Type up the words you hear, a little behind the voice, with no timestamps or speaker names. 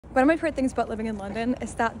One of my favorite things about living in London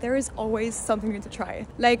is that there is always something new to try.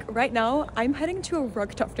 Like right now, I'm heading to a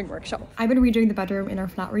rug tufting workshop. I've been redoing the bedroom in our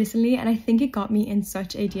flat recently, and I think it got me in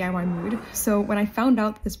such a DIY mood. So when I found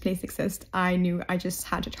out that this place exists, I knew I just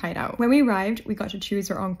had to try it out. When we arrived, we got to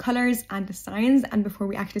choose our own colors and designs, and before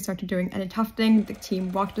we actually started doing any tufting, the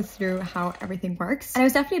team walked us through how everything works. And it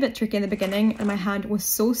was definitely a bit tricky in the beginning, and my hand was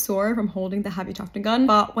so sore from holding the heavy tufting gun.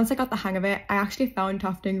 But once I got the hang of it, I actually found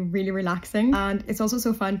tufting really relaxing, and it's also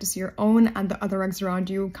so fun to see your own and the other rugs around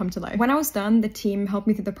you come to life. When I was done, the team helped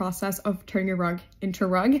me through the process of turning a rug into a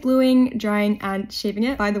rug, gluing, drying, and shaving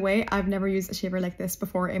it. By the way, I've never used a shaver like this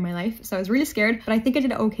before in my life, so I was really scared, but I think I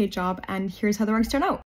did an okay job, and here's how the rugs turn out.